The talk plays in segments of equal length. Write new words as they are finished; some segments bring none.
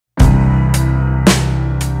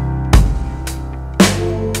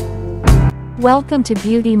Welcome to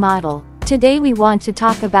Beauty Model. Today we want to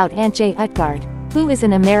talk about Antje Utgaard, who is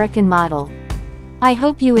an American model. I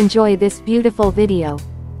hope you enjoy this beautiful video.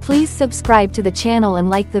 Please subscribe to the channel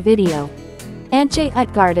and like the video. Antje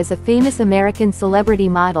Utgaard is a famous American celebrity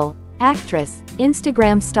model, actress,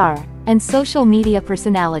 Instagram star, and social media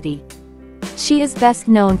personality. She is best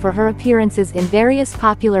known for her appearances in various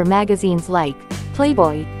popular magazines like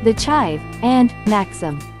Playboy, The Chive, and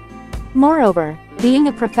Maxim. Moreover, being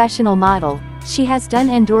a professional model, she has done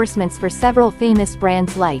endorsements for several famous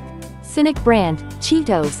brands like Cynic brand,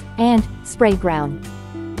 Cheetos, and Sprayground.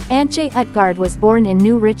 Antje Utgaard was born in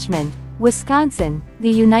New Richmond, Wisconsin, the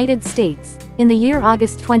United States, in the year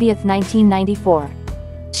August 20, 1994.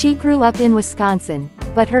 She grew up in Wisconsin,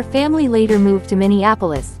 but her family later moved to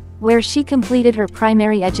Minneapolis, where she completed her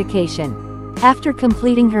primary education. After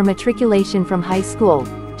completing her matriculation from high school,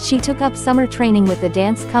 she took up summer training with the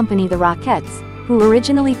dance company The Rockettes, who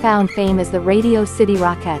originally found fame as the Radio City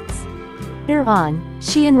Rockettes. Later on,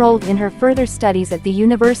 she enrolled in her further studies at the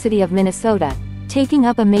University of Minnesota, taking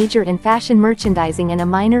up a major in fashion merchandising and a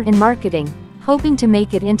minor in marketing, hoping to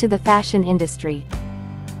make it into the fashion industry.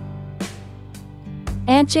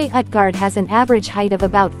 Antje Utgaard has an average height of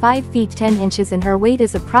about 5 feet 10 inches and her weight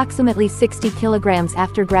is approximately 60 kilograms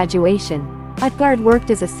after graduation. Utgaard worked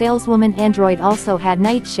as a saleswoman and also had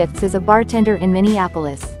night shifts as a bartender in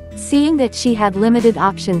Minneapolis. Seeing that she had limited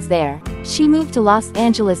options there, she moved to Los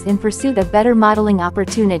Angeles in pursuit of better modeling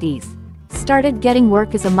opportunities. Started getting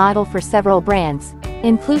work as a model for several brands,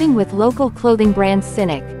 including with local clothing brands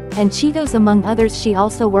Cynic and Cheetos among others. She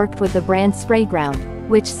also worked with the brand Sprayground,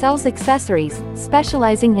 which sells accessories,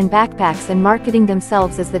 specializing in backpacks and marketing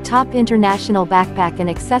themselves as the top international backpack and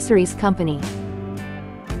accessories company.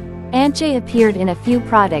 Antje appeared in a few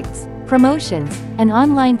products, promotions, and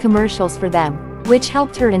online commercials for them, which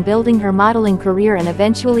helped her in building her modeling career and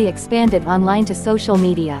eventually expanded online to social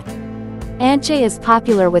media. Antje is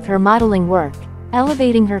popular with her modeling work,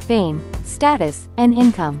 elevating her fame, status, and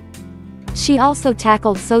income. She also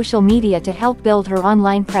tackled social media to help build her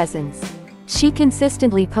online presence. She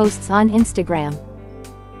consistently posts on Instagram.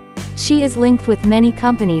 She is linked with many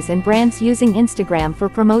companies and brands using Instagram for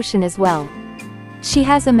promotion as well. She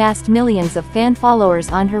has amassed millions of fan followers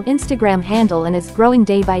on her Instagram handle and is growing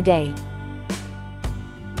day by day.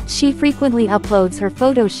 She frequently uploads her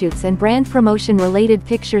photo shoots and brand promotion related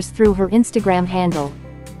pictures through her Instagram handle.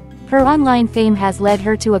 Her online fame has led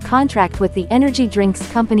her to a contract with the energy drinks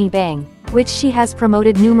company Bang, which she has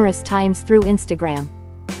promoted numerous times through Instagram.